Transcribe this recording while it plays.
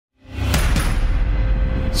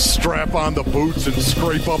strap on the boots and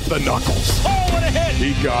scrape up the knuckles. Oh, what a hit!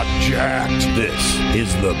 He got jacked. This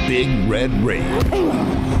is the Big Red Rage,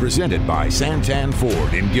 presented by Santan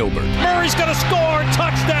Ford in Gilbert. Murray's going to score.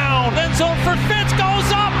 Touchdown. End zone for Fitz.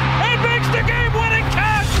 Goes up and makes the game-winning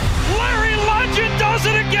catch. Larry Legend does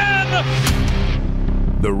it again.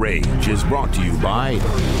 The Rage is brought to you by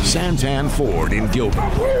Santan Ford in Gilbert.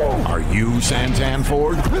 Are you Santan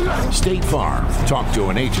Ford? State Farm. Talk to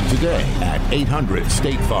an agent today at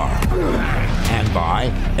 800-STATE-FARM. And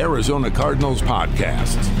by Arizona Cardinals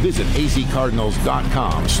Podcasts. Visit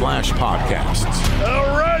azcardinals.com/podcasts.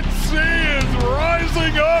 The Red Sea is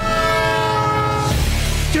rising up.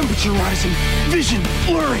 Temperature rising, vision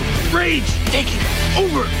blurring, rage taking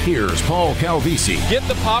over. Here's Paul Calvisi. Get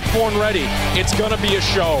the popcorn ready. It's going to be a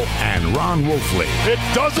show. And Ron Wolfley. It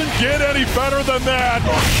doesn't get any better than that.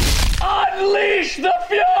 Unleash the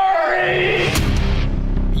fury!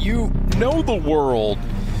 You know the world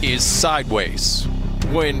is sideways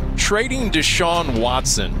when trading Deshaun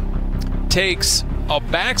Watson takes a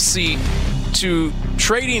backseat to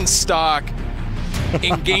trading stock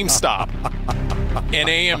in GameStop and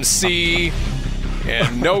AMC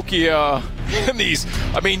and Nokia and these.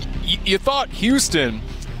 I mean, you thought the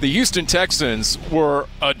Houston Texans were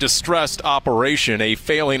a distressed operation, a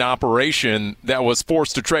failing operation that was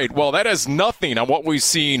forced to trade. Well, that has nothing on what we've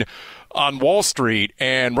seen on Wall Street.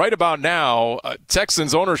 And right about now,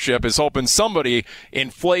 Texans ownership is hoping somebody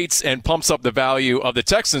inflates and pumps up the value of the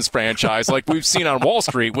Texans franchise like we've seen on Wall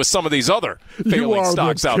Street with some of these other failing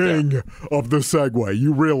stocks out there. You are the king of the segue.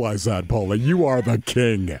 You realize that, Paulie. You are the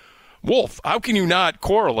king. Wolf, how can you not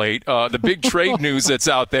correlate the big trade news that's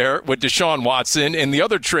out there with Deshaun Watson and the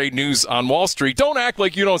other trade news on Wall Street? Don't act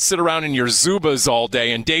like you don't sit around in your Zubas all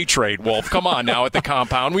day and day trade, Wolf. Come on now at the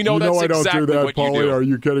compound. We know that's exactly what you do. Are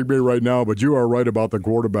you kidding me right now? But you are right about the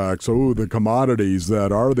quarterbacks. Oh, the commodities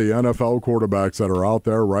that are the NFL quarterbacks that are out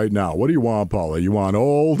there right now. What do you want, Paulie? You want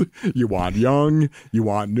old? You want young? You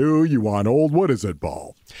want new? You want old? What is it,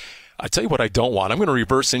 Paul? I tell you what I don't want. I'm going to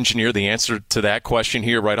reverse engineer the answer to that question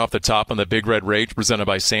here right off the top on the Big Red Rage presented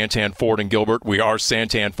by Santan Ford and Gilbert. We are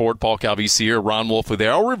Santan Ford, Paul Calvisi here, Ron Wolf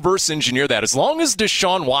there. I'll reverse engineer that. As long as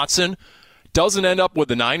Deshaun Watson doesn't end up with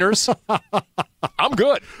the Niners, I'm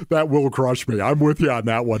good. That will crush me. I'm with you on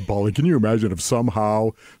that one, Paulie. Can you imagine if somehow,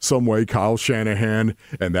 some way, Kyle Shanahan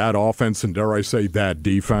and that offense, and dare I say that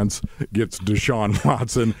defense, gets Deshaun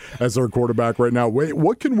Watson as their quarterback right now? Wait,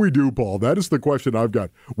 what can we do, Paul? That is the question I've got.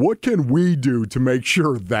 What can we do to make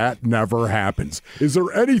sure that never happens? Is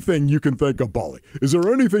there anything you can think of, Paulie? Is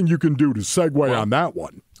there anything you can do to segue on that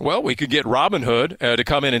one? Well, we could get Robin Hood to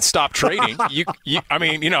come in and stop trading. You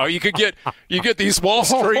could get these Wall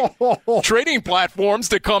Street trading platforms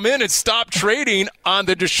to come in and stop trading on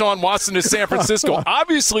the Deshaun Watson to San Francisco.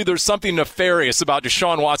 Obviously, there's something nefarious about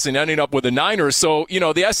Deshaun Watson ending up with the Niners. So,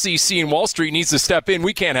 the SEC and Wall Street needs to step in.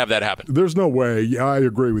 We can't have that happen. There's no way. I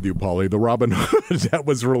agree with you, Paulie. The Robin Hood, that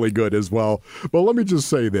was really good as well. But let me just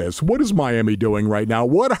say this. What is Miami doing right now?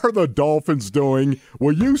 What are the Dolphins doing?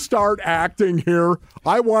 Will you start acting here?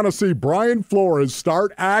 I want to see Brian Flores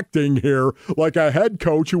start acting here like a head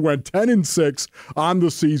coach who went 10-6 on the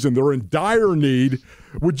season. They're in dire need.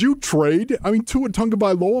 Would you trade, Tua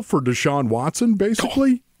Tagovailoa for Deshaun Watson,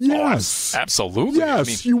 basically? Yes. Absolutely.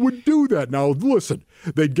 Yes, you would do that. Now, listen,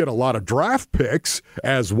 they'd get a lot of draft picks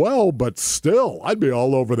as well, but still, I'd be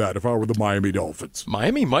all over that if I were the Miami Dolphins.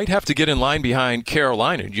 Miami might have to get in line behind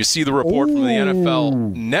Carolina. Did you see the report from the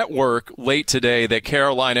NFL Network late today that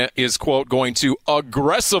Carolina is, quote, going to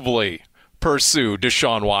aggressively pursue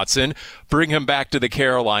Deshaun Watson, bring him back to the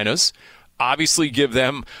Carolinas, obviously give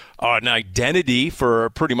them an identity for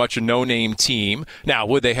pretty much a no-name team. Now,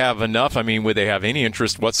 would they have enough? Would they have any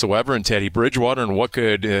interest whatsoever in Teddy Bridgewater? And what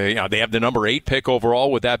could, they have the number 8 pick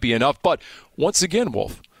overall. Would that be enough? But once again,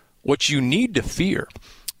 Wolf, what you need to fear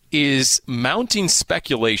is mounting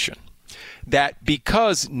speculation that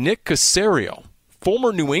because Nick Caserio,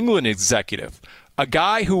 former New England executive, a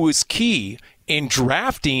guy who was key in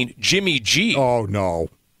drafting Jimmy G. Oh, no.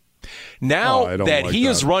 Now that he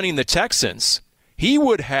is running the Texans, he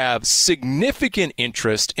would have significant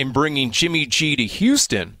interest in bringing Jimmy G to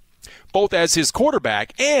Houston, both as his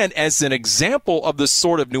quarterback and as an example of the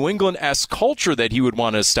sort of New England-esque culture that he would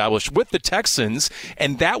want to establish with the Texans,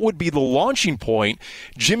 and that would be the launching point.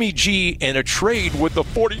 Jimmy G in a trade with the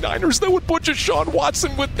 49ers that would put Deshaun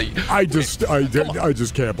Watson with the... I just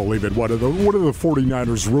can't believe it. What are the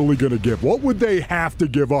 49ers really going to give? What would they have to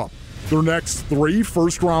give up? Their next 3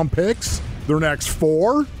 first-round picks? Their next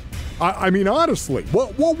 4? Honestly,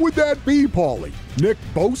 what would that be, Paulie? Nick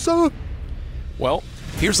Bosa? Well,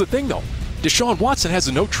 here's the thing, though. Deshaun Watson has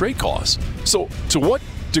a no-trade clause. So to what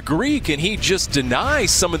degree can he just deny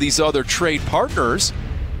some of these other trade partners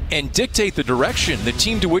and dictate the direction, the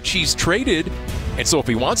team to which he's traded? And so if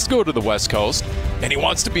he wants to go to the West Coast and he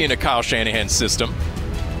wants to be in a Kyle Shanahan system,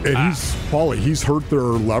 and he's hurt their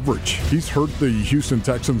leverage. He's hurt the Houston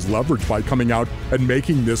Texans' leverage by coming out and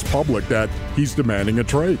making this public that he's demanding a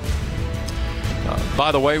trade.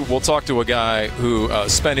 By the way, we'll talk to a guy who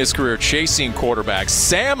spent his career chasing quarterbacks.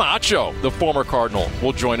 Sam Acho, the former Cardinal,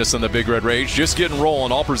 will join us on the Big Red Rage. Just getting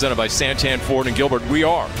rolling, all presented by Santan Ford and Gilbert. We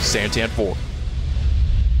are Santan Ford.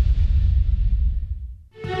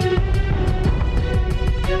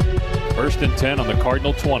 First and 10 on the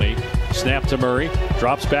Cardinal 20. Snap to Murray.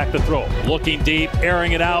 Drops back to throw. Looking deep,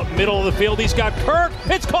 airing it out. Middle of the field. He's got Kirk.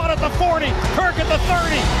 It's caught at the 40. Kirk at the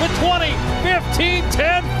 30, the 20, 15,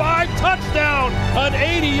 10, 5. Touchdown. An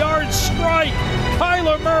 80-yard strike.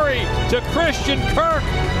 Kyler Murray to Christian Kirk.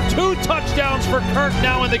 2 touchdowns for Kirk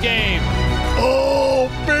now in the game. Oh,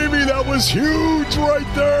 baby, that was huge right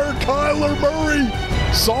there. Kyler Murray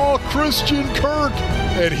saw Christian Kirk,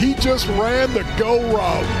 and he just ran the go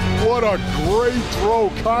route. What a great throw.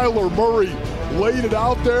 Kyler Murray laid it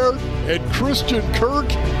out there, and Christian Kirk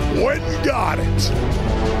went and got it.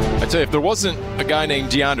 I tell you, if there wasn't a guy named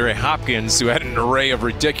DeAndre Hopkins who had an array of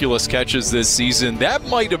ridiculous catches this season, that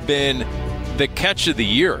might have been the catch of the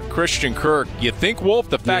year. Christian Kirk, you think, Wolf,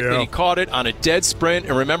 the fact that he caught it on a dead sprint,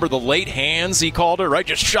 and remember the late hands he called it, right?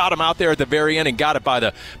 Just shot him out there at the very end and got it by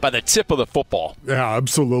the tip of the football. Yeah,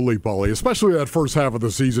 absolutely, Paulie. Especially that first half of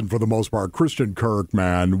the season for the most part. Christian Kirk,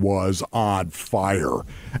 man, was on fire.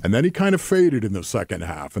 And then he kind of faded in the second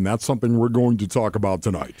half, and that's something we're going to talk about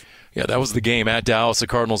tonight. Yeah, that was the game at Dallas. The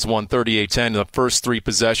Cardinals won 38-10. The first 3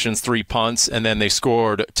 possessions, 3 punts, and then they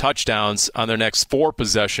scored touchdowns on their next 4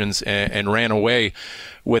 possessions and ran away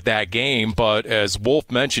with that game. But as Wolf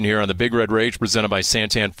mentioned here on the Big Red Rage presented by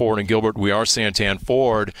Santan Ford and Gilbert, we are Santan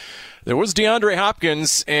Ford. There was DeAndre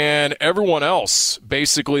Hopkins and everyone else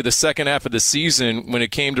basically the second half of the season when it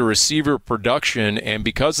came to receiver production, and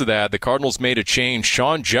because of that, the Cardinals made a change.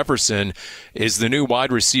 Sean Jefferson is the new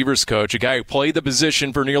wide receivers coach, a guy who played the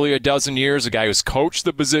position for nearly a dozen years, a guy who's coached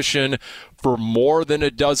the position for more than a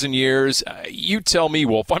dozen years. You tell me,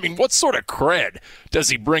 Wolf, I mean, what sort of cred does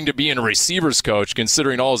he bring to being a receivers coach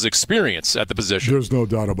considering all his experience at the position? There's no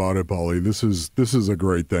doubt about it, Paulie. This is a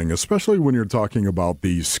great thing, especially when you're talking about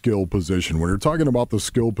the skill position. When you're talking about the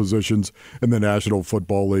skill positions in the National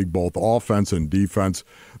Football League, both offense and defense,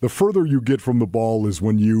 the further you get from the ball is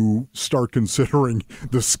when you start considering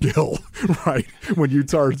the skill, right? When you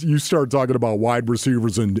start talking about wide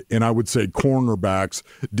receivers and I would say cornerbacks,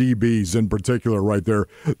 DBs in particular right there,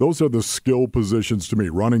 those are the skill positions to me.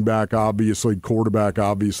 Running back, obviously, quarterback,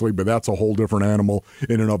 obviously, but that's a whole different animal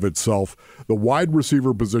in and of itself. The wide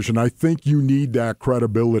receiver position, I think you need that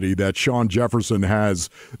credibility that Sean Jefferson has,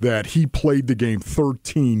 that he played the game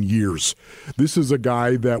 13 years. This is a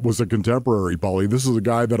guy that was a contemporary, Paulie. This is a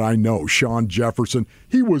guy that I know, Sean Jefferson.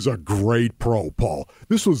 He was a great pro, Paul.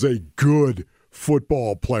 This was a good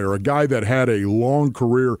football player, a guy that had a long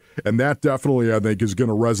career, and that definitely, I think, is going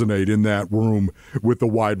to resonate in that room with the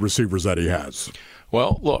wide receivers that he has.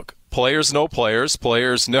 Well, look, players know players.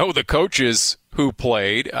 Players know the coaches who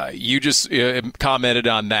played. You just commented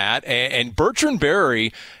on that. And Bertrand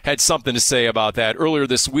Berry had something to say about that earlier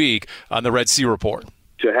this week on the Red Sea Report.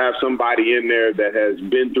 To have somebody in there that has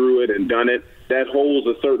been through it and done it, that holds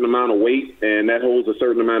a certain amount of weight and that holds a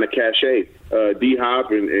certain amount of cachet.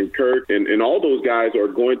 D-Hop and Kirk and all those guys are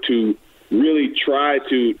going to really try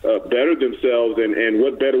to better themselves, and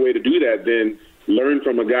what better way to do that than learn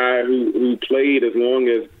from a guy who played as long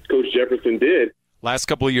as Coach Jefferson did. Last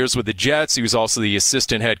couple of years with the Jets, he was also the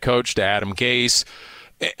assistant head coach to Adam Gase.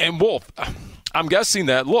 And Wolf, I'm guessing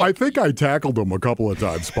that, look, I think I tackled him a couple of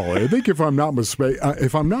times, Paulie. I think if I'm not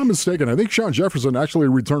mistaken, I think Sean Jefferson actually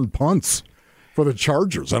returned punts for the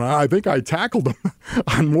Chargers, and I think I tackled him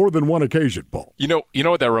on more than one occasion, Paul. You know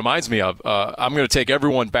what that reminds me of? I'm going to take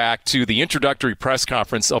everyone back to the introductory press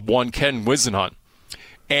conference of one Ken Whisenhunt.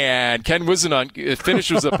 And Ken Whisenhunt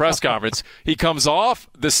finishes the press conference. He comes off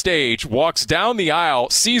the stage, walks down the aisle,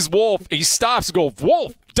 sees Wolf, he stops and goes,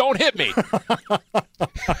 "Wolf, don't hit me."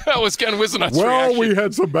 That was Ken Whisenhunt's reaction. We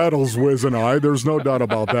had some battles, Wiz and I. There's no doubt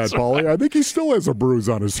about that, Paulie. Right. I think he still has a bruise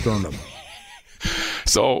on his sternum.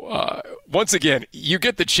 So, once again, you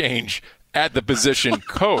get the change at the position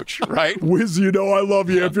coach, right? Wiz, you know I love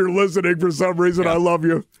you. If you're listening for some reason, I love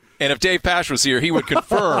you. And if Dave Pasch was here, he would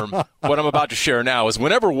confirm what I'm about to share now is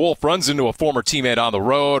whenever Wolf runs into a former teammate on the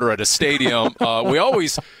road or at a stadium,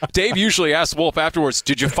 Dave usually asks Wolf afterwards,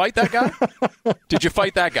 "Did you fight that guy? Did you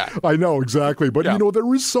fight that guy?" I know, exactly. But,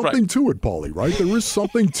 there is something to it, Paulie, right? There is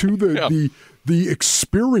something to the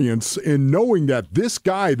experience in knowing that this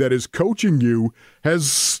guy that is coaching you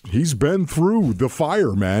he's been through the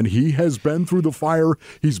fire, man. He has been through the fire.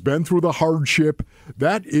 He's been through the hardship.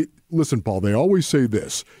 Listen, Paul, they always say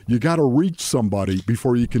this. You got to reach somebody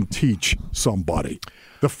before you can teach somebody.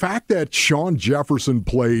 The fact that Sean Jefferson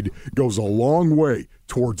played goes a long way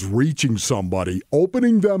towards reaching somebody,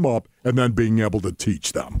 opening them up, and then being able to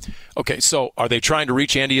teach them. Okay, so are they trying to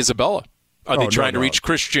reach Andy Isabella? Are they trying to reach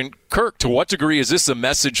Christian Kirk? To what degree is this a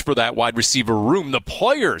message for that wide receiver room, the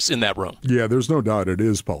players in that room? Yeah, there's no doubt it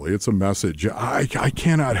is, Paulie. It's a message. I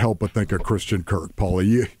cannot help but think of Christian Kirk,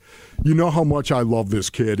 Paulie. You know how much I love this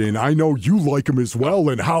kid, and I know you like him as well,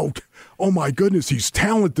 and how, oh my goodness, he's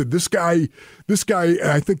talented. This guy,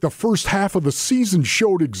 I think the first half of the season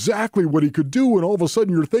showed exactly what he could do, and all of a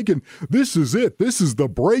sudden you're thinking, this is it. This is the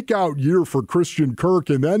breakout year for Christian Kirk,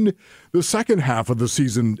 and then the second half of the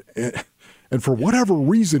season, and for whatever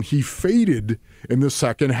reason, he faded in the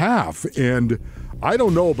second half. And I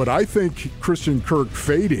don't know, but I think Christian Kirk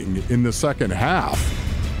fading in the second half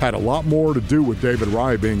had a lot more to do with David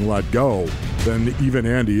Rye being let go than even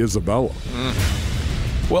Andy Isabella.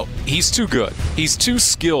 Well, he's too good. He's too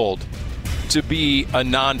skilled to be a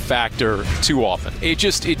non-factor too often. It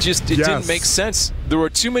didn't make sense. There were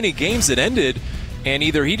too many games that ended, and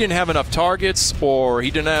either he didn't have enough targets or he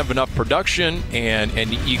didn't have enough production, and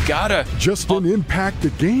you gotta just didn't impact the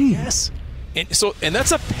game. Yes, and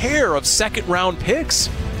that's a pair of second-round picks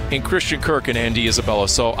in Christian Kirk and Andy Isabella.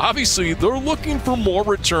 So obviously they're looking for more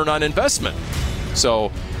return on investment.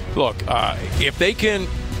 So look, if they can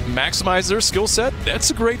maximize their skill set,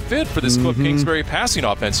 that's a great fit for this Cliff Kingsbury passing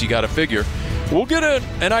offense. You got to figure. We'll get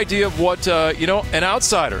an idea of what an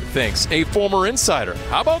outsider thinks, a former insider.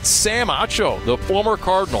 How about Sam Acho, the former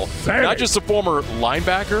Cardinal? Not just a former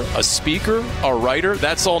linebacker, a speaker, a writer.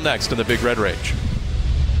 That's all next in the Big Red Rage.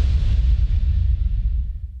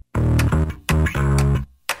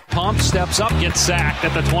 Pump steps up, gets sacked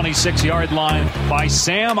at the 26-yard line by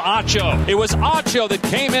Sam Acho. It was Acho that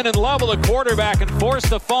came in and leveled the quarterback and forced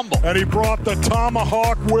the fumble. And he brought the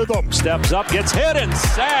tomahawk with him. Steps up, gets hit and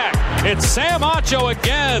sacked. It's Sam Acho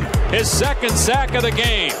again, his second sack of the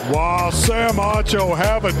game. Wow, Sam Acho,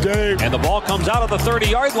 have a day. And the ball comes out of the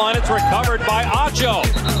 30-yard line. It's recovered by Acho.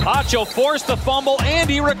 Acho forced the fumble, and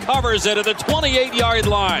he recovers it at the 28-yard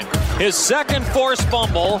line. His second forced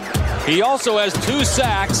fumble. He also has 2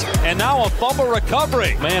 sacks and now a fumble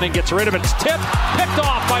recovery. Manning gets rid of it. It's tipped, picked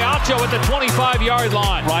off by Acho at the 25-yard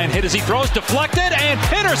line. Ryan hit as he throws, deflected, and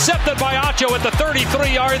intercepted by Acho at the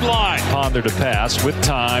 33-yard line. Ponder to pass with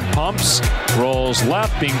time. Pumps, rolls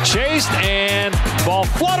left, being chased, and ball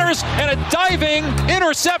flutters, and a diving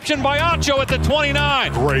interception by Acho at the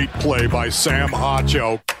 29. Great play by Sam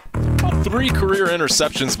Acho. 3 career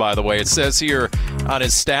interceptions, by the way. It says here on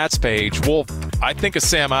his stats page. Well, I think of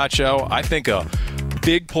Sam Acho. I think of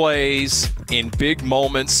big plays in big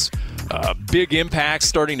moments, big impact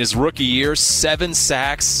starting his rookie year, 7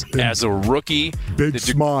 sacks as a rookie. Big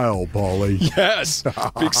smile, Paulie. Yes,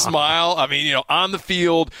 big smile. I mean, on the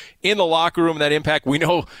field, in the locker room, that impact. We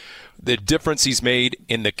know the difference he's made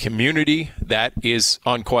in the community. That is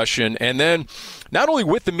unquestioned. And then not only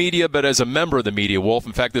with the media, but as a member of the media, Wolf.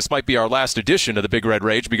 In fact, this might be our last edition of the Big Red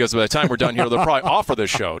Rage, because by the time we're done here, they'll probably offer the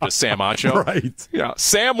show to Sam Acho. Right. Yeah.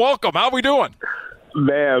 Sam, welcome. How we doing?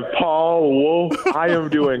 Man, Paul, Wolf, I am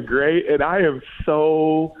doing great, and I am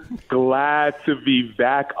so glad to be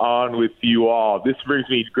back on with you all. This brings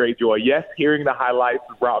me great joy. Yes, hearing the highlights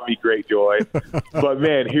brought me great joy, but,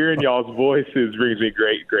 man, hearing y'all's voices brings me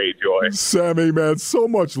great joy. Sammy, man, so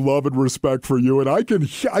much love and respect for you, and I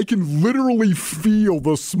can literally feel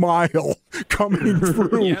the smile coming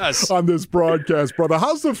through Yes. on this broadcast, brother.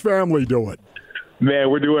 How's the family doing?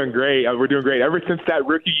 Man, we're doing great. We're doing great. Ever since that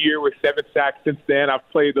rookie year with 7 sacks, since then, I've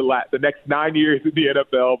played the next 9 years in the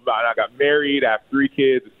NFL. I got married. I have 3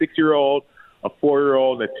 kids, a 6-year-old, a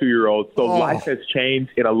 4-year-old, and a 2-year-old. So life has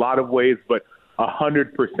changed in a lot of ways, but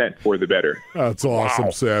 100% for the better. That's awesome,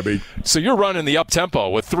 wow. Sammy. So you're running the up-tempo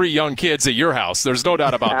with 3 young kids at your house. There's no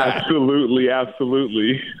doubt about that.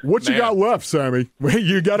 Absolutely. What you got left, Sammy?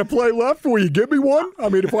 You got to play left? Will you give me one? I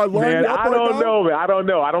mean, if I line up, I don't know, man. I don't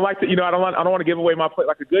know. I don't like to. I don't want to give away my play.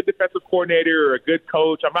 Like a good defensive coordinator or a good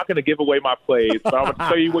coach, I'm not going to give away my plays. But I'm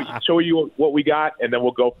going to show you what we got, and then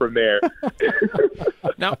we'll go from there.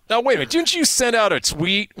 Now, wait a minute. Didn't you send out a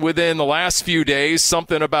tweet within the last few days,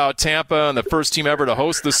 something about Tampa and the first team ever to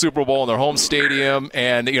host the Super Bowl in their home stadium,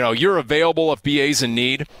 and you're available if BA's in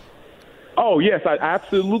need? Oh, yes, I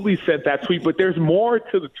absolutely sent that tweet, but there's more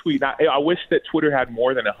to the tweet. I wish that Twitter had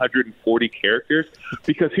more than 140 characters,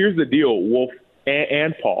 because here's the deal, Wolf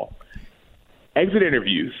and Paul. exit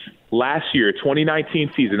interviews last year,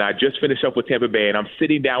 2019 season. I just finished up with Tampa Bay, and I'm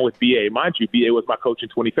sitting down with B.A. Mind you, B.A. was my coach in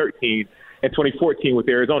 2013 and 2014 with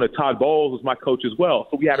Arizona. Todd Bowles was my coach as well.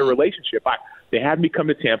 So we had a relationship. They had me come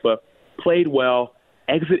to Tampa, played well,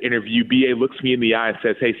 exit interview. B.A. looks me in the eye and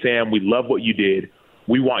says, hey, Sam, we love what you did.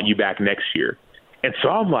 We want you back next year. And so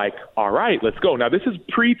I'm like, all right, let's go. Now, this is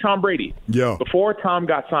pre-Tom Brady. Yeah. Before Tom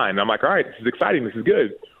got signed. I'm like, all right, this is exciting. This is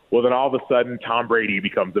good. Well, then all of a sudden, Tom Brady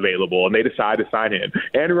becomes available, and they decide to sign him.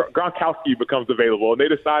 And Gronkowski becomes available, and they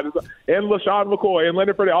decide to and LaShawn McCoy and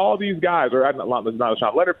Leonard Fournette, all these guys, or not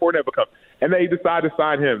LaShawn, Leonard Fournette becomes, and they decide to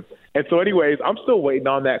sign him. And so anyways, I'm still waiting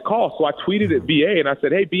on that call. So I tweeted at BA, and I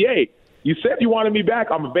said, hey, BA, you said you wanted me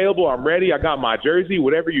back. I'm available. I'm ready. I got my jersey,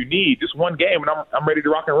 whatever you need. Just one game, and I'm ready to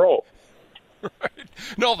rock and roll. Right.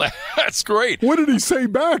 No, that's great. What did he say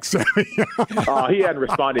back, Sammy? He hadn't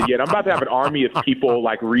responded yet. I'm about to have an army of people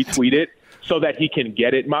retweet it so that he can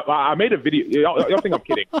get it. I made a video. Y'all think I'm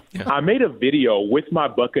kidding? Yeah. I made a video with my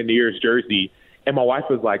Buccaneers jersey, and my wife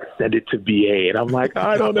was like, "Send it to BA," and I'm like,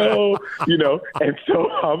 "I don't know," And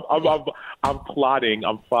so I'm plotting.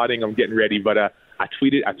 I'm getting ready, but I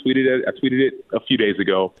tweeted it a few days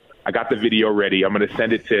ago. I got the video ready. I'm going to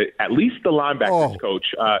send it to at least the linebackers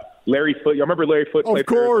coach, Larry Foote. You remember Larry Foote? Of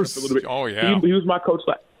course. A little bit. Oh, yeah. He was my coach.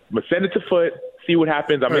 I'm going to send it to Foote, see what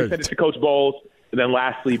happens. I'm going to send it to Coach Bowles. And then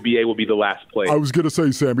lastly, BA will be the last play. I was going to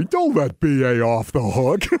say, Sammy, don't let BA off the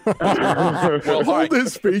hook. Well, hold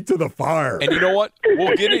his feet to the fire. And you know what?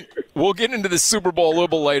 We'll get into the Super Bowl a little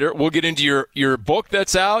bit later. We'll get into your book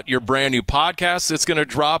that's out, your brand new podcast that's going to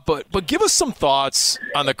drop. But give us some thoughts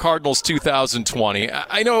on the Cardinals 2020.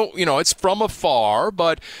 I know, it's from afar,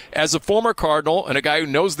 but as a former Cardinal and a guy who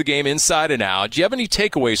knows the game inside and out, do you have any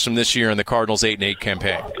takeaways from this year in the Cardinals 8-8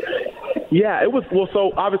 campaign? Yeah, it was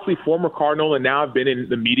so obviously former Cardinal, and now I've been in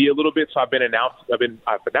the media a little bit. So I've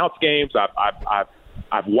announced games,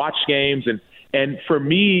 I've watched games, and for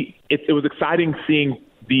me, it was exciting seeing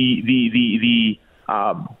the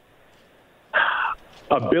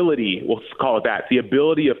ability, we'll call it that, the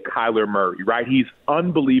ability of Kyler Murray. Right, he's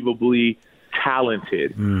unbelievably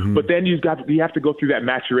talented, but then you have to go through that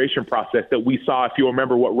maturation process that we saw. If you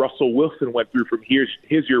remember what Russell Wilson went through from his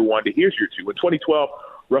year one to his year two. In 2012.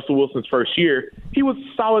 Russell Wilson's first year, he was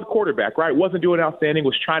a solid quarterback, right? Wasn't doing outstanding,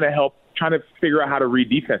 was trying to figure out how to read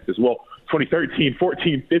defenses. Well, 2013,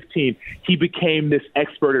 14, 15, he became this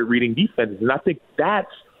expert at reading defenses. And I think that's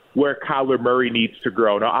where Kyler Murray needs to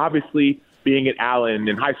grow. Now, obviously, being at Allen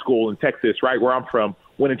in high school in Texas, right, where I'm from,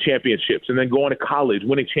 winning championships, and then going to college,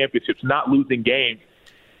 winning championships, not losing games,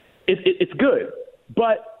 it's good.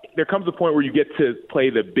 But there comes a point where you get to play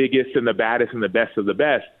the biggest and the baddest and the best of the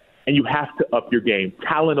best, and you have to up your game.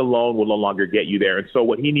 Talent alone will no longer get you there. And so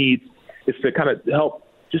what he needs is to kind of help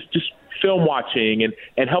just film watching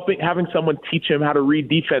and having someone teach him how to read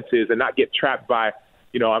defenses and not get trapped by,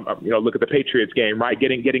 look at the Patriots game, right?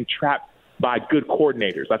 Getting trapped by good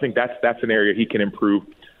coordinators. I think that's an area he can improve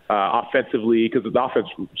offensively, because the offense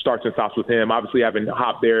starts and stops with him. Obviously having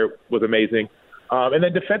Hop there was amazing. And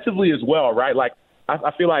then defensively as well, right? Like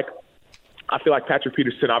I feel like Patrick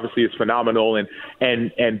Peterson obviously is phenomenal, and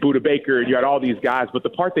Budda Baker, and you had all these guys. But the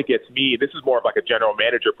part that gets me, this is more of like a general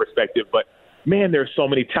manager perspective, but man, there's so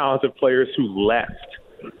many talented players who left,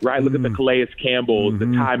 right? Look at the Calais Campbells, the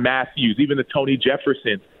Ty Matthews, even the Tony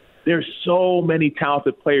Jeffersons. There's so many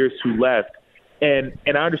talented players who left. And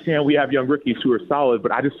I understand we have young rookies who are solid,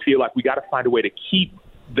 but I just feel like we got to find a way to keep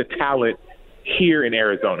the talent here in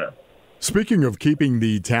Arizona. Speaking of keeping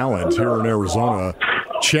the talent here in Arizona,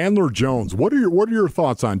 Chandler Jones, what are your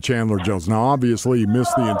thoughts on Chandler Jones? Now, obviously, he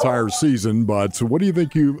missed the entire season, but what do you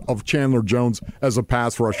think of Chandler Jones as a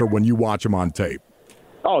pass rusher when you watch him on tape?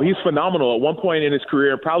 Oh, he's phenomenal. At one point in his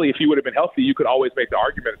career, probably if he would have been healthy, you could always make the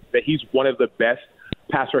argument that he's one of the best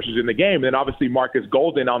pass rushers in the game. And then obviously Marcus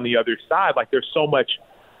Golden on the other side. Like, there's so much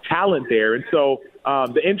talent there. And so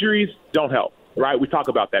the injuries don't help, right? We talk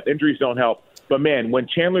about that. The injuries don't help. But, man, when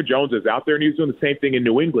Chandler Jones is out there, and he's doing the same thing in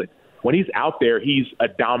New England, when he's out there, he's a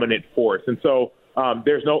dominant force. And so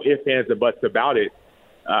there's no ifs, ands, and buts about it.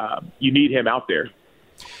 You need him out there.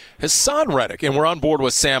 Hassan Reddick, and we're on board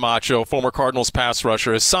with Sam Acho, former Cardinals pass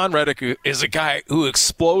rusher. Hassan Reddick is a guy who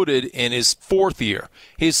exploded in his fourth year.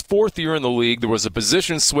 His fourth year in the league, there was a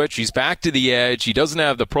position switch. He's back to the edge. He doesn't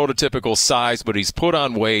have the prototypical size, but he's put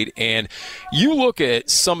on weight. And you look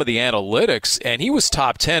at some of the analytics, and he was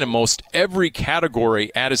top 10 in most every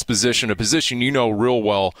category at his position, a position you know real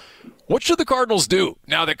well. What should the Cardinals do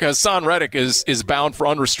now that Hassan Reddick is bound for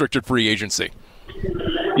unrestricted free agency?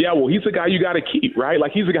 Yeah, well, he's a guy you got to keep, right?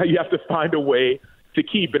 Like, he's a guy you have to find a way to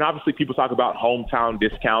keep. And obviously people talk about hometown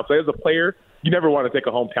discounts. As a player, you never want to take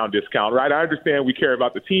a hometown discount, right? I understand we care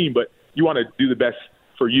about the team, but you want to do the best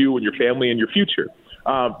for you and your family and your future.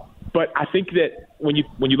 But I think that when you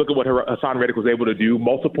look at what Haason Reddick was able to do,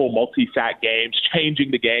 multiple multi-sack games,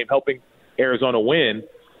 changing the game, helping Arizona win,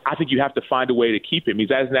 I think you have to find a way to keep him.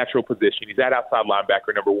 He's at his natural position. He's at outside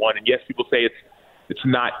linebacker number one. And yes, people say it's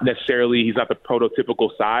not necessarily, he's not the prototypical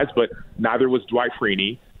size, but neither was Dwight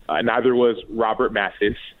Freeney, neither was Robert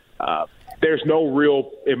Mathis. There's no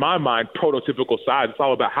real, in my mind, prototypical size. It's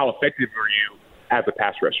all about how effective are you as a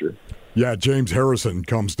pass rusher. Yeah, James Harrison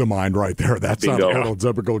comes to mind right there. That's not a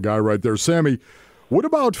prototypical guy right there. Sammy, what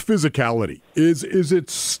about physicality? Is it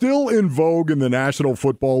still in vogue in the National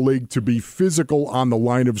Football League to be physical on the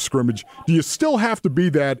line of scrimmage? Do you still have to be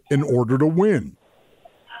that in order to win?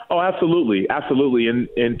 Oh, absolutely. Absolutely. In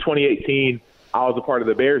 2018, I was a part of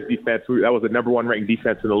the Bears defense. That was the number one ranked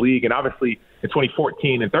defense in the league. And obviously in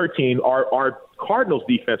 2014 and 13, our Cardinals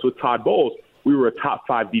defense with Todd Bowles, we were a top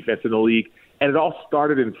 5 defense in the league. And it all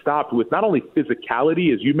started and stopped with not only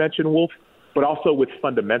physicality, as you mentioned, Wolf, but also with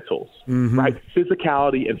fundamentals, right?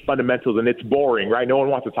 Physicality and fundamentals. And it's boring, right? No one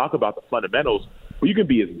wants to talk about the fundamentals. Well, you can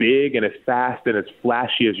be as big and as fast and as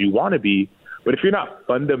flashy as you want to be. But if you're not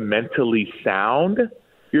fundamentally sound,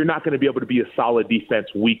 you're not going to be able to be a solid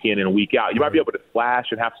defense week in and week out. You might be able to flash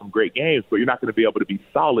and have some great games, but you're not going to be able to be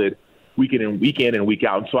solid week in and week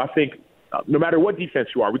out. And so I think no matter what defense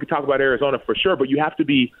you are, we could talk about Arizona for sure, but you have to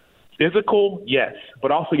be physical, yes, but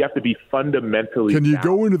also you have to be fundamentally Can you sound.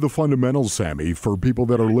 go into the fundamentals, Sammy, for people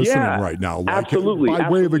that are listening right now? Like, absolutely. By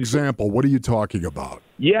way of example, what are you talking about?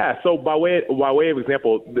 Yeah, so by way of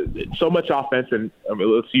example, so much offense, and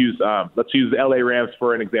let's use the LA Rams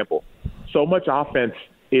for an example. So much offense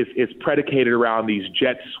is predicated around these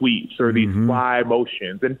jet sweeps or these fly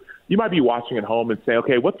motions. And you might be watching at home and say,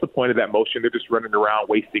 okay, what's the point of that motion? They're just running around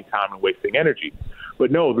wasting time and wasting energy. But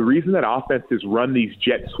no, the reason that offenses run these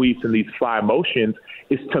jet sweeps and these fly motions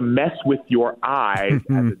is to mess with your eyes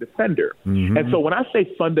as a defender. And so when I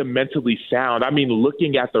say fundamentally sound, I mean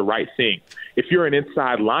looking at the right thing. If you're an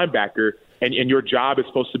inside linebacker and your job is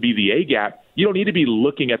supposed to be the A-gap, you don't need to be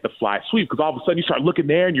looking at the fly sweep because all of a sudden you start looking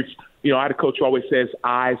there and I had a coach who always says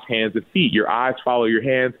eyes, hands, and feet. Your eyes follow your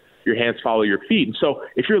hands follow your feet. And so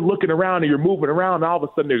if you're looking around and you're moving around, and all of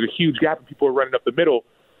a sudden there's a huge gap and people are running up the middle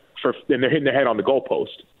and they're hitting their head on the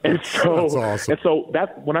goalpost. And so that's awesome. And so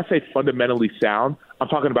that's when I say fundamentally sound, I'm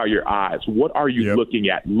talking about your eyes. What are you looking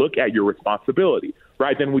at? Look at your responsibility,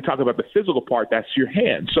 right? Then we talk about the physical part, that's your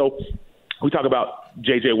hand. So we talk about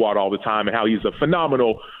J.J. Watt all the time and how he's a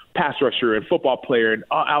phenomenal pass rusher and football player and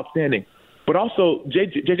outstanding. But also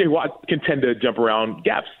J.J. Watt can tend to jump around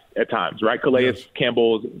gaps at times, right? Calais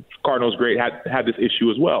Campbell, Cardinals great, had this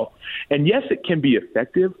issue as well. And yes, it can be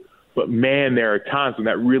effective, but man, there are times when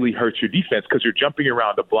that really hurts your defense because you're jumping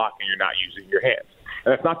around the block and you're not using your hands.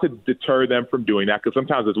 And that's not to deter them from doing that because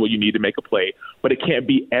sometimes that's what you need to make a play, but it can't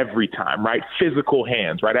be every time, right? Physical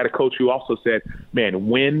hands, right? I had a coach who also said, man,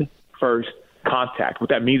 win first contact. What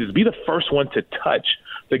that means is be the first one to touch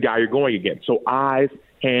the guy you're going against. So eyes,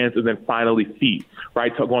 hands, and then finally feet,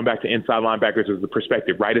 right? So going back to inside linebackers as the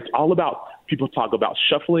perspective, right? It's all about, people talk about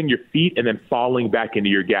shuffling your feet and then falling back into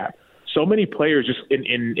your gap. So many players just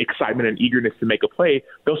in excitement and eagerness to make a play,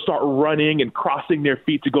 they'll start running and crossing their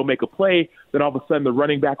feet to go make a play. Then all of a sudden the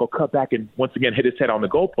running back will cut back and once again hit his head on the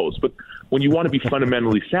goalpost. But when you want to be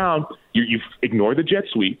fundamentally sound, you ignore the jet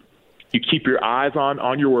sweep. You keep your eyes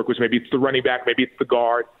on your work, which maybe it's the running back, maybe it's the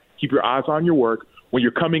guard. Keep your eyes on your work. When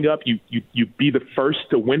you're coming up, you be the first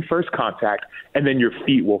to win first contact, and then your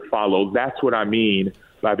feet will follow. That's what I mean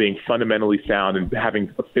by being fundamentally sound and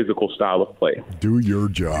having a physical style of play. Do your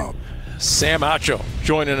job. Sam Acho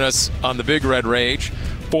joining us on the Big Red Rage,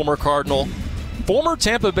 former Cardinal, former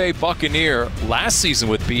Tampa Bay Buccaneer last season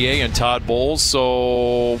with BA and Todd Bowles.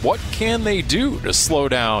 So what can they do to slow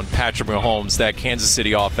down Patrick Mahomes, that Kansas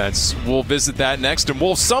City offense? We'll visit that next, and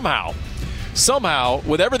we'll somehow,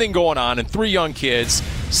 with everything going on and 3 young kids,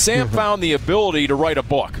 Sam found the ability to write a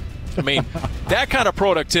book. I mean, that kind of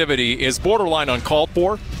productivity is borderline uncalled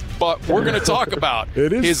for, but we're going to talk about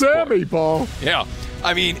it. Is Sammy, Paul. Yeah.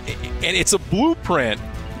 I mean, and it's a blueprint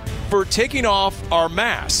for taking off our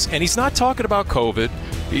masks. And he's not talking about COVID.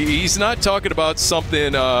 He's not talking about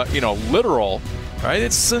something, literal. Right?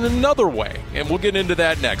 It's in another way. And we'll get into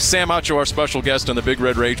that next. Sam Acho, our special guest on the Big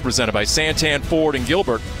Red Rage, presented by Santan Ford and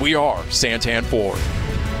Gilbert. We are Santan Ford.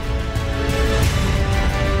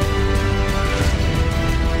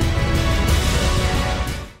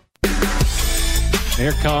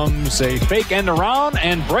 Here comes a fake end around,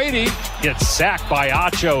 and Brady gets sacked by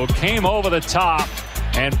Acho. Came over the top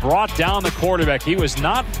and brought down the quarterback. He was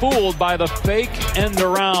not fooled by the fake end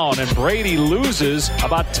around, and Brady loses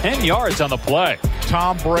about 10 yards on the play.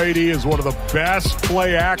 Tom Brady is one of the best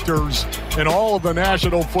play actors in all of the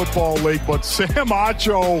National Football League, but Sam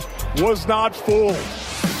Acho was not fooled.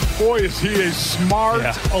 Boy, is he a smart,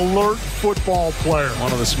 alert football player.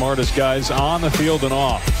 One of the smartest guys on the field and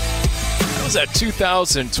off. That was that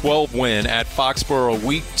 2012 win at Foxborough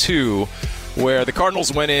Week 2, where the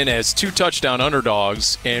Cardinals went in as 2 touchdown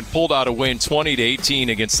underdogs and pulled out a win 20-18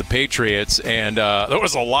 against the Patriots. And there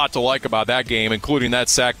was a lot to like about that game, including that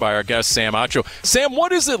sack by our guest, Sam Acho. Sam,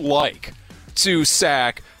 what is it like to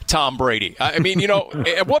sack Tom Brady? I mean,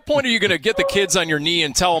 at what point are you going to get the kids on your knee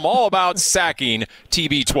and tell them all about sacking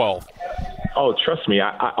TB12? Oh, trust me,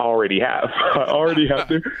 I already have. I already have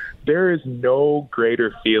to. There is no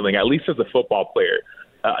greater feeling, at least as a football player,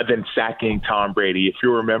 than sacking Tom Brady. If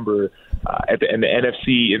you remember, in the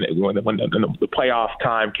NFC, when the playoff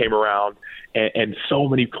time came around, and so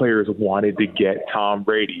many players wanted to get Tom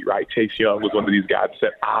Brady, right? Chase Young was one of these guys that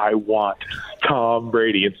said, I want Tom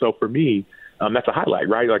Brady. And so for me, that's a highlight,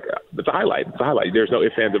 right? It's a highlight. It's a highlight. There's no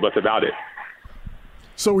ifs, ands, or buts about it.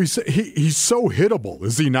 So he's so hittable,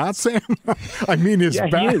 is he not, Sam? I mean, his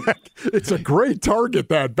back, it's a great target,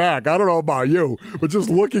 that back. I don't know about you, but just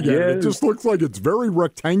looking at it just looks like it's very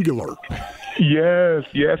rectangular. Yes.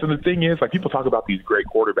 And the thing is, people talk about these great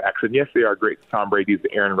quarterbacks, and yes, they are great. Tom Brady's,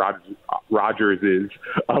 the Aaron Rodgers is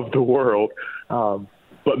of the world.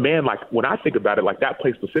 But, man, when I think about it, that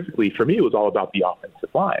play specifically, for me, it was all about the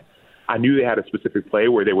offensive line. I knew they had a specific play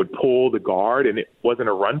where they would pull the guard, and it wasn't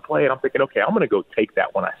a run play. And I'm thinking, okay, I'm going to go take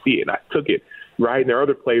that when I see it. And I took it, right? And there are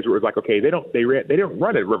other plays where it was like, okay, they don't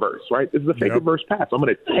run it reverse, right? This is a fake reverse pass. I'm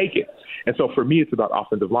going to take it. And so for me, it's about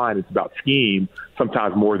offensive line. It's about scheme,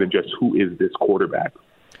 sometimes more than just who is this quarterback.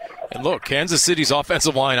 And look, Kansas City's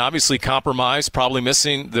offensive line obviously compromised, probably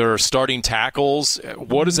missing their starting tackles.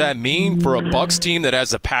 What does that mean for a Bucs team that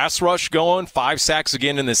has a pass rush going? 5 sacks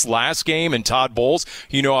again in this last game, and Todd Bowles,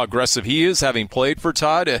 you know how aggressive he is, having played for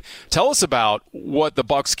Todd. Tell us about what the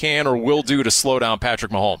Bucs can or will do to slow down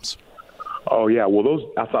Patrick Mahomes. Oh, yeah. Well, those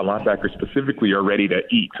outside linebackers specifically are ready to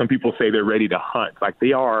eat. Some people say they're ready to hunt.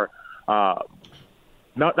 They are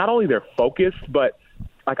not only they're focused, but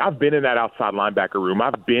I've been in that outside linebacker room.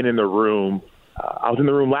 I've been in the room. I was in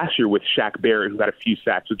the room last year with Shaq Barrett, who had a few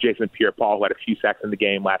sacks, with Jason Pierre-Paul, who had a few sacks in the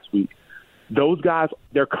game last week. Those guys,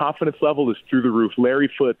 their confidence level is through the roof. Larry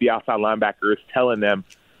Foote, the outside linebacker, is telling them,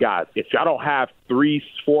 guys, if y'all don't have 3,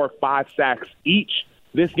 4, 5 sacks each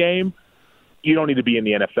this game, you don't need to be in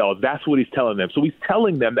the NFL. That's what he's telling them. So he's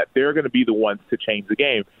telling them that they're going to be the ones to change the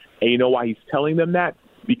game. And you know why he's telling them that?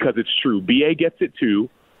 Because it's true. B.A. gets it too.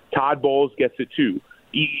 Todd Bowles gets it too.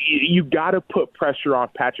 You got to put pressure on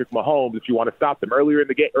Patrick Mahomes if you want to stop them. Earlier in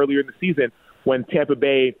the season, when Tampa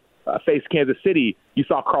Bay faced Kansas City, you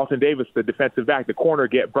saw Carlton Davis, the defensive back, the corner,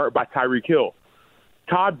 get burnt by Tyreek Hill.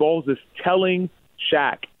 Todd Bowles is telling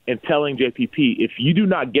Shaq and telling JPP, if you do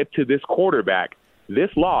not get to this quarterback, this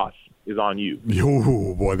loss is on you.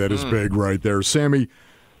 Oh, boy, that is big right there. Sammy,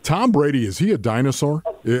 Tom Brady, is he a dinosaur?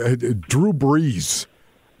 Drew Brees,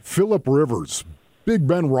 Phillip Rivers, Big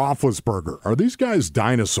Ben Roethlisberger, are these guys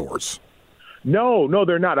dinosaurs? No,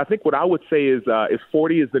 they're not. I think what I would say is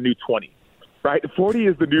 40 is the new 20, right? 40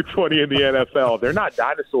 is the new 20 in the NFL. They're not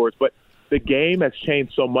dinosaurs, but the game has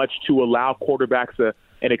changed so much to allow quarterbacks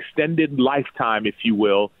an extended lifetime, if you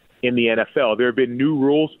will, in the NFL. There have been new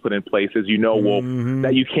rules put in place, as you know, Wolf,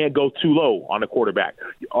 that you can't go too low on a quarterback.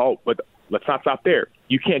 Oh, but let's not stop there.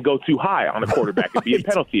 You can't go too high on a quarterback. It'd be a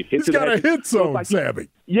penalty. He's got a hit zone, Sammy.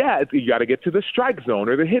 Yeah, you got to get to the strike zone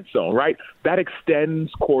or the hit zone, right? That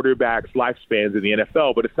extends quarterbacks' lifespans in the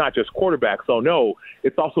NFL, but it's not just quarterbacks. So, no,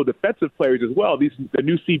 it's also defensive players as well. The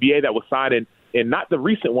new CBA that was signed in not the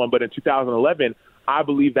recent one, but in 2011, I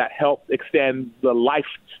believe that helped extend the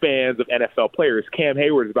lifespans of NFL players. Cam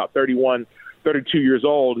Hayward is about 31, 32 years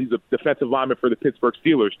old. He's a defensive lineman for the Pittsburgh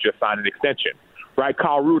Steelers, just signed an extension. Right,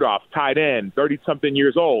 Kyle Rudolph, tight end, 30-something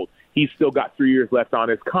years old. He's still got 3 years left on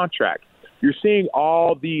his contract. You're seeing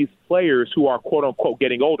all these players who are, quote-unquote,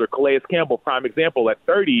 getting older. Calais Campbell, prime example, at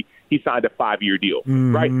 30, he signed a 5-year deal,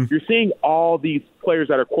 right? You're seeing all these players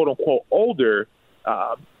that are, quote-unquote, older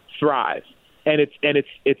thrive. And it's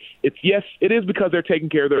yes, it is because they're taking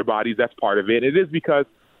care of their bodies. That's part of it. It is because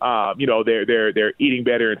they're eating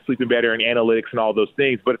better and sleeping better and analytics and all those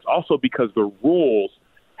things. But it's also because the rules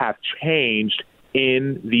have changed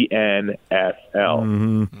in the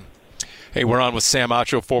NFL. Hey, we're on with Sam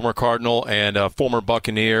Acho, former Cardinal and former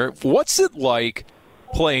Buccaneer. What's it like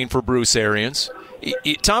playing for Bruce Arians?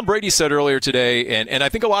 Tom Brady said earlier today, and I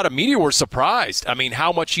think a lot of media were surprised,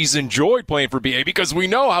 how much he's enjoyed playing for BA, because we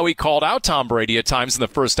know how he called out Tom Brady at times in the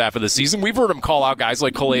first half of the season. We've heard him call out guys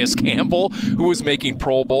like Calais Campbell, who was making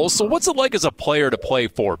Pro Bowls. So what's it like as a player to play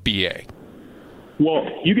for BA? Well,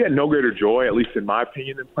 you get no greater joy, at least in my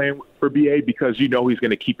opinion, than playing for BA, because you know he's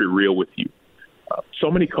going to keep it real with you.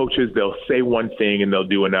 So many coaches, they'll say one thing and they'll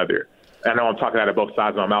do another. I know I'm talking out of both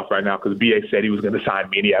sides of my mouth right now because BA said he was going to sign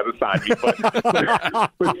me and he hasn't signed me.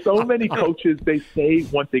 But so many coaches, they say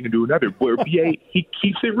one thing and do another. Where BA, he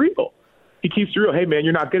keeps it real. He keeps it real. Hey, man,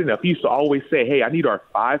 you're not good enough. He used to always say, hey, I need our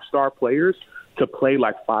 5-star players to play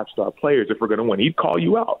like 5-star players if we're going to win. He'd call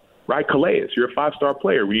you out, right? Calais, you're a 5-star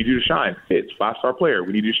player. We need you to shine. Fitz, 5-star player.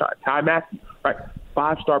 We need you to shine. Ty Matthew, right?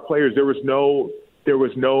 5-star players. There was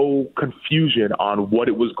no confusion on what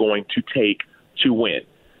it was going to take to win.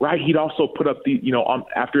 Right, he'd also put up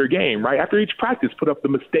after a game, right, after each practice, put up the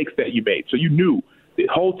mistakes that you made. So you knew the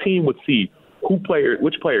whole team would see which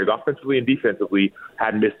players, offensively and defensively,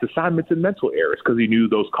 had missed assignments and mental errors, because he knew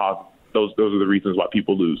those are the reasons why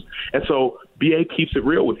people lose. And so BA keeps it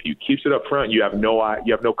real with you, keeps it up front. You have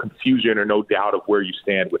no confusion or no doubt of where you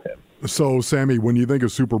stand with him. So, Sammy, when you think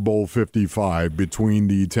of Super Bowl 55 between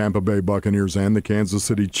the Tampa Bay Buccaneers and the Kansas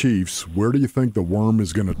City Chiefs, where do you think the worm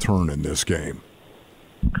is going to turn in this game?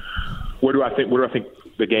 Where do I think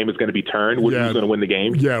the game is going to be turned? Who's going to win the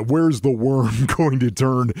game? Yeah, where's the worm going to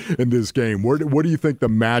turn in this game? What do you think the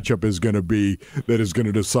matchup is going to be that is going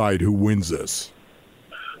to decide who wins this?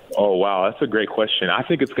 Oh, wow, that's a great question. I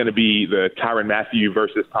think it's going to be the Tyrann Mathieu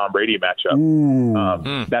versus Tom Brady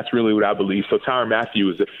matchup. That's really what I believe. So Tyrann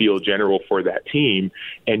Mathieu is the field general for that team.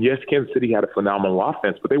 And, yes, Kansas City had a phenomenal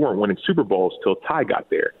offense, but they weren't winning Super Bowls till Ty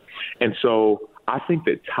got there. And so I think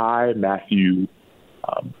that Tyrann Mathieu,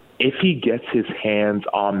 if he gets his hands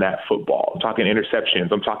on that football, I'm talking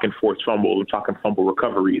interceptions, I'm talking forced fumbles, I'm talking fumble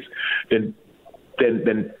recoveries, then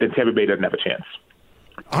Tampa Bay doesn't have a chance.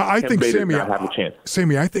 I think,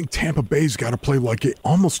 Sammy, I think Tampa Bay's got to play like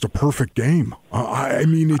almost a perfect game.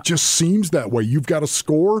 It just seems that way. You've got to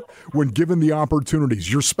score when given the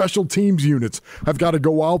opportunities. Your special teams units have got to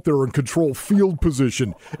go out there and control field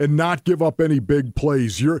position and not give up any big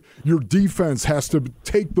plays. Your defense has to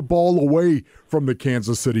take the ball away from the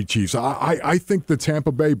Kansas City Chiefs. I think the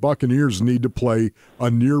Tampa Bay Buccaneers need to play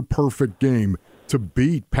a near-perfect game to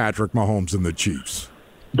beat Patrick Mahomes and the Chiefs.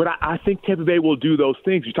 But I think Tampa Bay will do those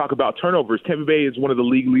things. You talk about turnovers. Tampa Bay is one of the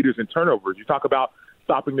league leaders in turnovers. You talk about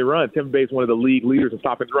stopping the run. Tampa Bay is one of the league leaders in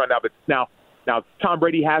stopping the run. Now Tom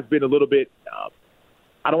Brady has been a little bit,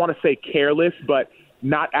 I don't want to say careless, but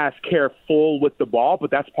not as careful with the ball.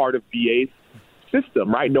 But that's part of BA's system,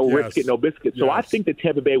 right? No risk it, no biscuit. So I think that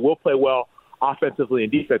Tampa Bay will play well offensively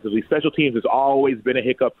and defensively. Special teams has always been a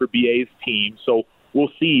hiccup for BA's team. So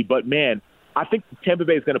we'll see. But, man, I think Tampa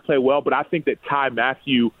Bay is going to play well, but I think that Tyrann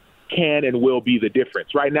Mathieu can and will be the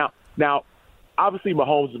difference. Right now, obviously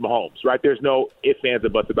Mahomes is Mahomes, right? There's no ifs, ands,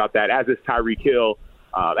 and buts about that, as is Tyreek Hill,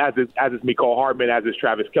 as is Mecole Hardman, as is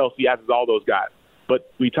Travis Kelce, as is all those guys.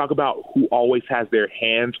 But we talk about who always has their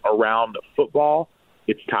hands around the football,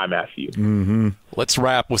 it's Tyrann Mathieu. Mm-hmm. Let's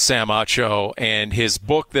wrap with Sam Acho and his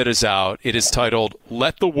book that is out. It is titled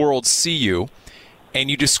Let the World See You. And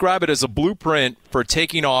you describe it as a blueprint for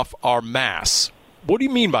taking off our masks. What do you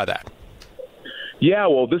mean by that? Yeah,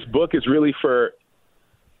 well, this book is really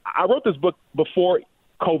I wrote this book before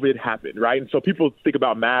COVID happened, right? And so people think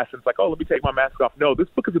about masks, and it's like, oh, let me take my mask off. No, this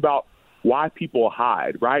book is about why people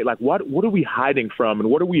hide, right? Like, what are we hiding from, and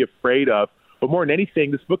what are we afraid of? But more than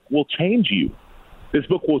anything, this book will change you. This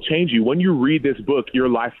book will change you. When you read this book, your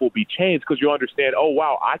life will be changed because you'll understand, oh,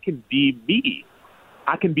 wow, I can be me.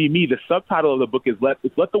 I can be me. The subtitle of the book is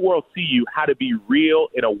Let the World See You, How to Be Real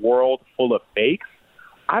in a World Full of Fakes.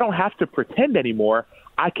 I don't have to pretend anymore.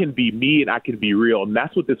 I can be me and I can be real. And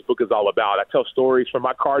that's what this book is all about. I tell stories from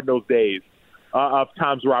my Cardinals days of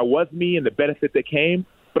times where I was me and the benefit that came,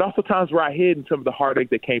 but also times where I hid and some of the heartache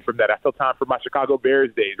that came from that. I tell time from my Chicago Bears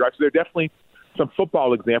days, right? So there are definitely some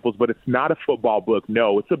football examples, but it's not a football book.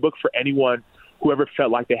 No, it's a book for anyone who ever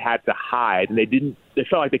felt like they had to hide and they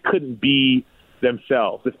felt like they couldn't be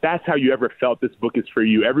themselves. If that's how you ever felt, this book is for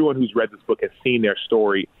you. Everyone who's read this book has seen their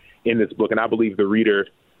story in this book, and I believe the reader,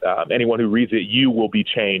 anyone who reads it, you will be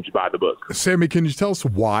changed by the book. Sammy, can you tell us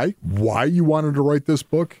why you wanted to write this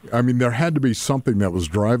book? I mean, there had to be something that was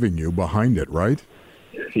driving you behind it, right?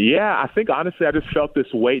 Yeah, I think honestly I just felt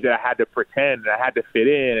this weight that I had to pretend and I had to fit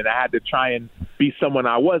in and I had to try and be someone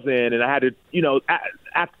I wasn't, and I had to,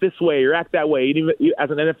 act this way or act that way. And even as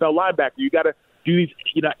an NFL linebacker, you got to do these,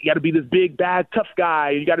 you got to be this big, bad, tough guy.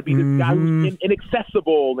 You got to be this guy who's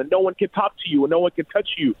inaccessible and no one can talk to you and no one can touch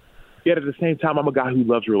you. Yet at the same time, I'm a guy who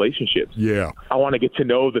loves relationships. Yeah. I want to get to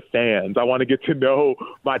know the fans. I want to get to know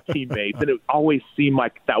my teammates. And it always seemed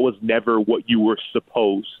like that was never what you were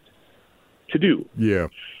supposed to do. Yeah.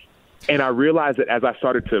 And I realized that as I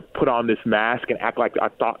started to put on this mask and act like I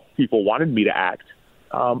thought people wanted me to act,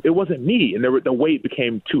 it wasn't me. And the weight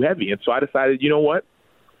became too heavy. And so I decided, you know what?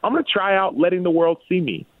 I'm going to try out letting the world see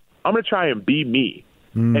me. I'm going to try and be me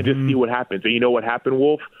and just see what happens. And you know what happened,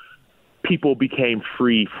 Wolf? People became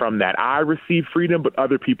free from that. I received freedom, but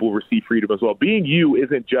other people received freedom as well. Being you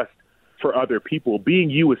isn't just for other people.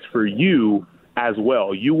 Being you is for you as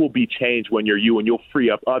well. You will be changed when you're you, and you'll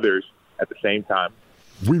free up others at the same time.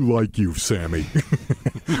 We like you, Sammy.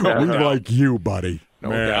 We like you, buddy.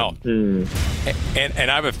 No doubt.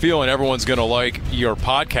 And I have a feeling everyone's going to like your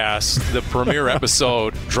podcast. The premiere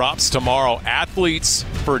episode drops tomorrow, Athletes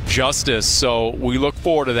for Justice. So we look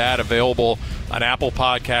forward to that, available on Apple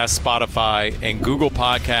Podcasts, Spotify, and Google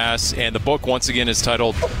Podcasts. And the book, once again, is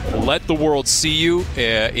titled Let the World See You.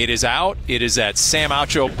 It is out. It is at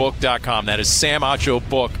SamAchoBook.com. That is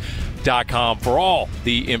SamAchoBook.com for all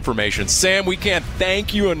the information. Sam, we can't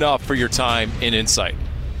thank you enough for your time and insight.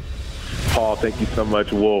 Paul, thank you so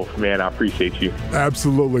much. Wolf, man, I appreciate you.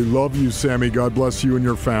 Absolutely. Love you, Sammy. God bless you and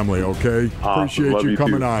your family, okay? Awesome. Appreciate Love you you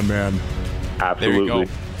coming too. on, man. Absolutely. There you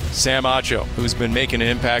go. Sam Acho, who's been making an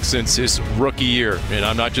impact since his rookie year. And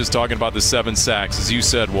I'm not just talking about the 7 sacks, as you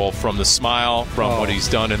said, Wolf, from the smile, from what he's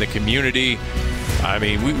done in the community. I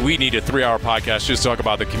mean, we need a 3-hour podcast just to talk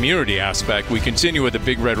about the community aspect. We continue with the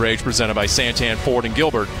Big Red Rage presented by Santan, Ford, and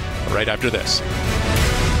Gilbert right after this.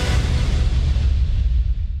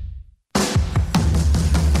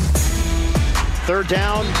 Third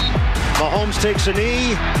down, Mahomes takes a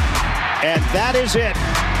knee, and that is it.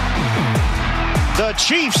 The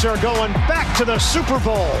Chiefs are going back to the Super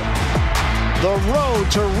Bowl. The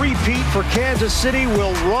road to repeat for Kansas City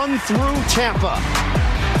will run through Tampa.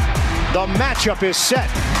 The matchup is set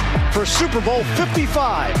for Super Bowl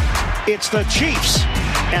 55. It's the Chiefs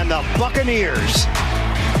and the Buccaneers.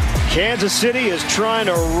 Kansas City is trying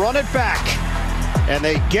to run it back, and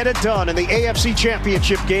they get it done in the AFC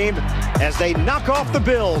Championship game as they knock off the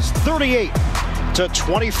Bills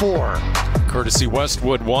 38-24. Courtesy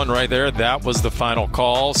Westwood won right there. That was the final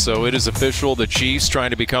call. So it is official. The Chiefs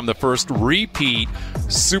trying to become the first repeat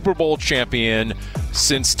Super Bowl champion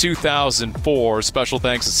since 2004. Special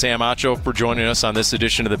thanks to Sam Acho for joining us on this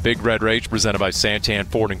edition of the Big Red Rage presented by Santan,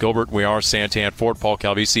 Ford, and Gilbert. We are Santan, Ford, Paul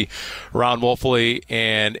Calvisi, Ron Wolfley,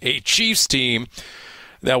 and a Chiefs team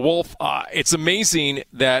that, Wolf, it's amazing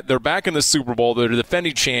that they're back in the Super Bowl. They're the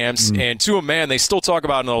defending champs, and to a man, they still talk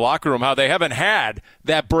about in the locker room how they haven't had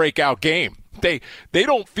that breakout game. They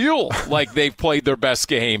don't feel like they've played their best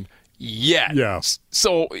game yet. Yeah.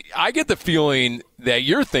 So I get the feeling that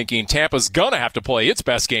you're thinking Tampa's going to have to play its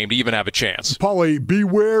best game to even have a chance. Paulie,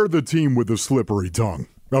 beware the team with the slippery tongue.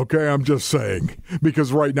 Okay, I'm just saying.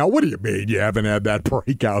 Because right now, what do you mean you haven't had that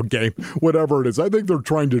breakout game? Whatever it is. I think they're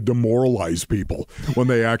trying to demoralize people when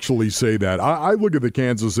they actually say that. I look at the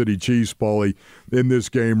Kansas City Chiefs, Paulie, in this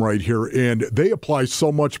game right here, and they apply so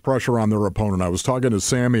much pressure on their opponent. I was talking to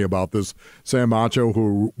Sammy about this, Sam Acho,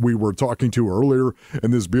 who we were talking to earlier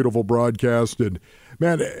in this beautiful broadcast, and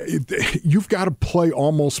man, you've got to play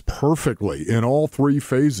almost perfectly in all 3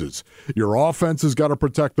 phases. Your offense has got to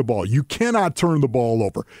protect the ball. You cannot turn the ball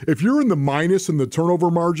over. If you're in the minus in the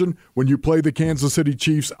turnover margin when you play the Kansas City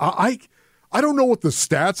Chiefs, I don't know what the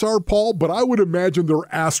stats are, Paul, but I would imagine they're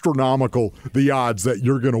astronomical, the odds that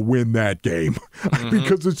you're going to win that game.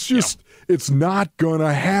 Because it's just, it's not going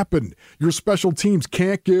to happen. Your special teams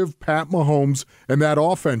can't give Pat Mahomes and that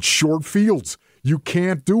offense short fields. You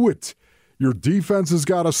can't do it. Your defense has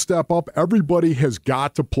got to step up. Everybody has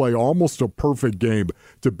got to play almost a perfect game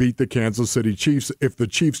to beat the Kansas City Chiefs if the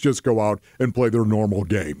Chiefs just go out and play their normal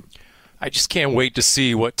game. I just can't wait to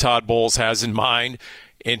see what Todd Bowles has in mind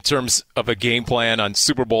in terms of a game plan on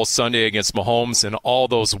Super Bowl Sunday against Mahomes and all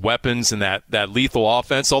those weapons and that lethal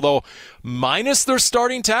offense. Although, minus their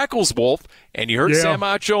starting tackles, Wolf, and you heard Sam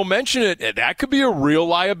Acho mention it, that could be a real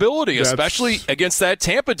liability, especially against that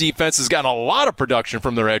Tampa defense has gotten a lot of production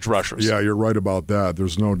from their edge rushers. Yeah, you're right about that.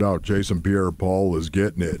 There's no doubt Jason Pierre-Paul is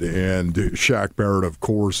getting it. And Shaq Barrett, of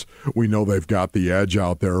course, we know they've got the edge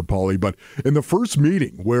out there, Paulie. But in the first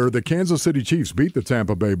meeting where the Kansas City Chiefs beat the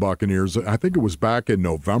Tampa Bay Buccaneers, I think it was back in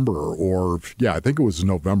November, I think it was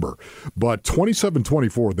November. But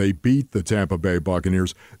 27-24, they beat the Tampa Bay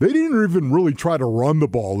Buccaneers. They didn't even really try to run the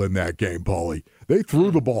ball in that game, Paulie. They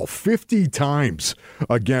threw the ball 50 times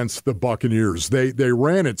against the Buccaneers. They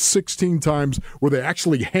ran it 16 times where they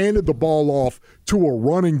actually handed the ball off to a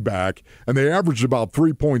running back, and they averaged about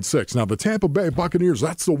 3.6. Now, the Tampa Bay Buccaneers,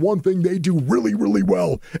 that's the one thing they do really, really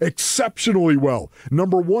well, exceptionally well.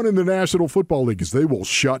 Number one in the National Football League is they will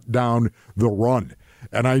shut down the run.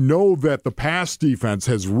 And I know that the pass defense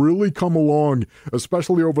has really come along,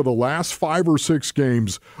 especially over the last 5 or 6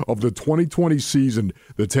 games of the 2020 season.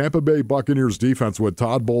 The Tampa Bay Buccaneers defense with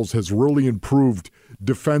Todd Bowles has really improved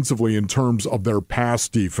defensively in terms of their pass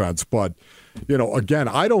defense. But, you know, again,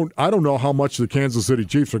 I don't know how much the Kansas City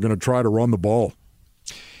Chiefs are going to try to run the ball.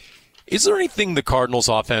 Is there anything the Cardinals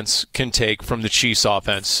offense can take from the Chiefs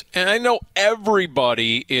offense? And I know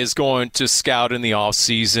everybody is going to scout in the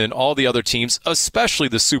offseason, all the other teams, especially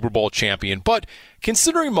the Super Bowl champion. But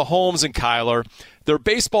considering Mahomes and Kyler, their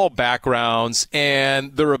baseball backgrounds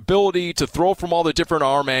and their ability to throw from all the different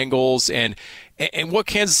arm angles and what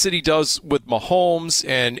Kansas City does with Mahomes,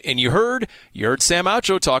 and you heard Sam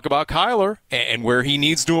Acho talk about Kyler and where he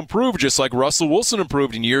needs to improve, just like Russell Wilson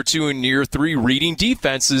improved in year 2 and year 3 reading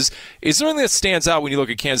defenses. Is there anything that stands out when you look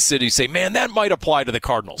at Kansas City and say, man, that might apply to the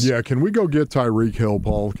Cardinals? Yeah, can we go get Tyreek Hill,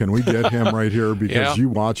 Paul? Can we get him right here? Because you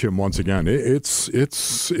watch him once again. It's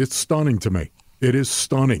stunning to me. It is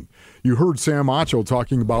stunning. You heard Sam Acho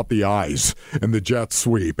talking about the eyes and the jet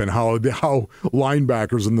sweep and how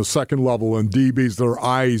linebackers in the second level and DBs, their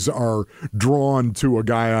eyes are drawn to a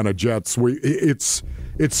guy on a jet sweep. It's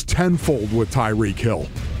tenfold with Tyreek Hill.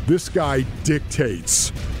 This guy dictates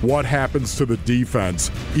what happens to the defense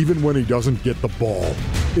even when he doesn't get the ball.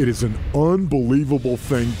 It is an unbelievable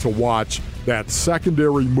thing to watch that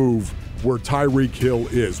secondary move where Tyreek Hill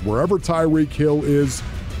is. Wherever Tyreek Hill is,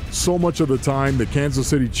 so much of the time, the Kansas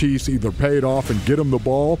City Chiefs either pay it off and get him the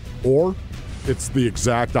ball, or it's the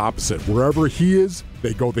exact opposite. Wherever he is,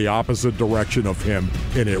 they go the opposite direction of him,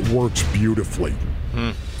 and it works beautifully.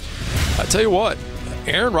 I tell you what,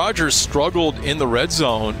 Aaron Rodgers struggled in the red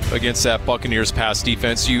zone against that Buccaneers pass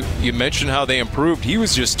defense. You mentioned how they improved. He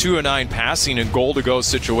was just 2-9 passing in goal-to-go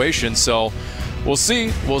situations, so we'll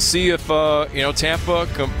see. We'll see if Tampa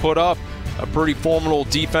can put up a pretty formidable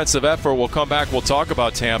defensive effort. We'll come back. We'll talk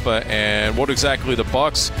about Tampa and what exactly the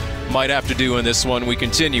Bucs might have to do in this one. We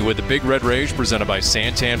continue with the Big Red Rage presented by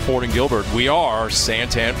Santan Ford and Gilbert. We are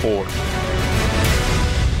Santan Ford.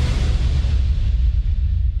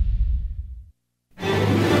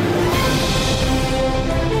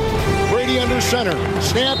 Brady under center.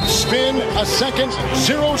 Snap, spin, a second.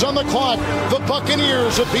 Zeros on the clock. The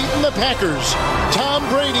Buccaneers have beaten the Packers. Tom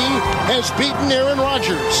Brady has beaten Aaron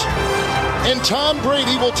Rodgers. And Tom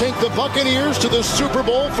Brady will take the Buccaneers to the Super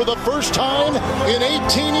Bowl for the first time in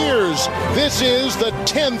 18 years. This is the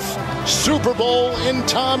 10th Super Bowl in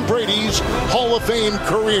Tom Brady's Hall of Fame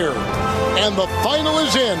career. And the final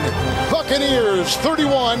is in. Buccaneers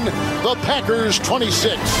 31, the Packers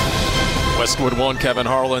 26. Westwood 1, Kevin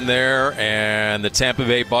Harlan there, and the Tampa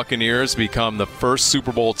Bay Buccaneers become the first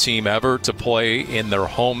Super Bowl team ever to play in their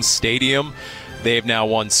home stadium. They've now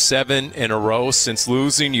won 7 in a row since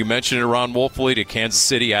losing. You mentioned it, Ron Wolfley, to Kansas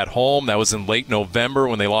City at home. That was in late November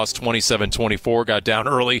when they lost 27-24, got down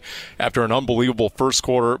early after an unbelievable first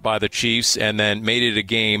quarter by the Chiefs, and then made it a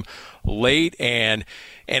game late. And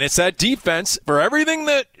it's that defense, for everything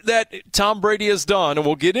that Tom Brady has done, and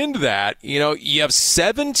we'll get into that. You know, you have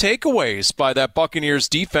 7 takeaways by that Buccaneers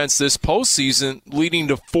defense this postseason, leading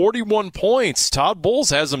to 41 points. Todd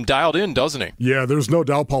Bowles has them dialed in, doesn't he? Yeah, there's no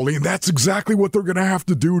doubt, Pauline. That's exactly what they're going to have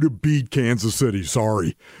to do to beat Kansas City.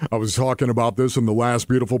 Sorry. I was talking about this in the last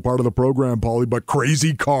beautiful part of the program, Paulie, but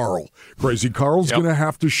Crazy Carl's going to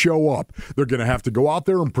have to show up. They're going to have to go out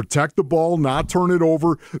there and protect the ball, not turn it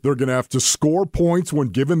over. They're going to have to score points when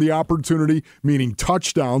given the opportunity, meaning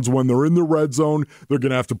touchdowns when they're in the red zone. They're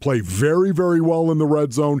going to have to play very, very well in the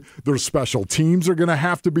red zone. Their special teams are going to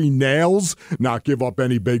have to be nails, not give up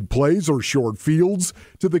any big plays or short fields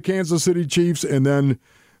to the Kansas City Chiefs. And then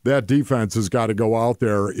that defense has got to go out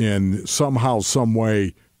there and somehow, some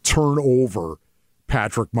way turn over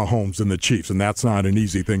Patrick Mahomes and the Chiefs, and that's not an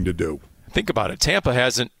easy thing to do. Think about it. Tampa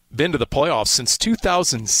hasn't been to the playoffs since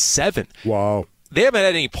 2007. Wow. They haven't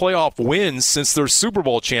had any playoff wins since their Super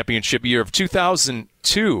Bowl championship year of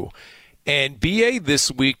 2002. And B.A.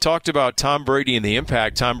 this week talked about Tom Brady and the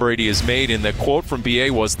impact Tom Brady has made. And the quote from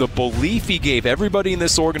B.A. was, the belief he gave everybody in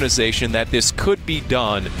this organization that this could be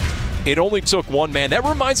done It only took one man. That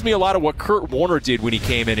reminds me a lot of what Kurt Warner did when he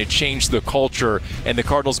came in and changed the culture, and the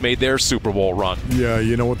Cardinals made their Super Bowl run. Yeah,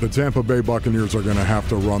 you know what? The Tampa Bay Buccaneers are going to have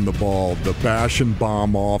to run the ball. The bash and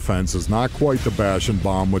bomb offense is not quite the bash and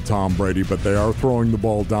bomb with Tom Brady, but they are throwing the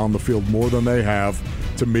ball down the field more than they have.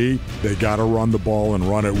 To me, they got to run the ball and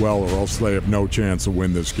run it well, or else they have no chance to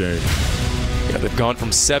win this game. Yeah, they've gone from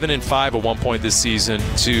 7-5 at one point this season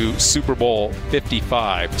to Super Bowl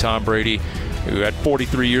 55. Tom Brady, who at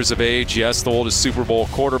 43 years of age, yes, the oldest Super Bowl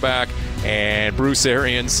quarterback, and Bruce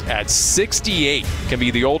Arians at 68 can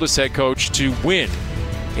be the oldest head coach to win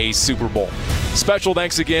a Super Bowl. Special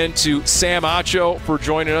thanks again to Sam Acho for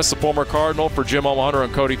joining us, the former Cardinal. For Jim O'Hunter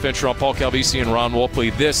and Cody Fincher, on Paul Calvisi and Ron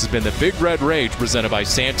Wolfley. This has been the Big Red Rage presented by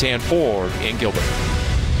Santan Ford in Gilbert.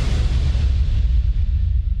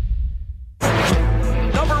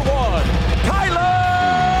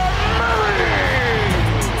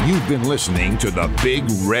 You've been listening to the Big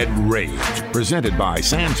Red Rage, presented by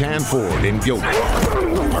Santan Ford in Gilbert.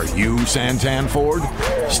 Are you Santan Ford?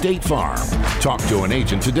 State Farm. Talk to an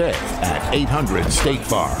agent today at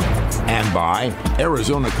 800-STATE-FARM. And by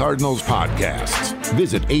Arizona Cardinals Podcasts.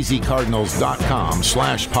 Visit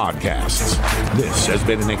azcardinals.com/podcasts. This has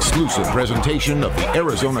been an exclusive presentation of the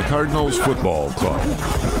Arizona Cardinals Football Club.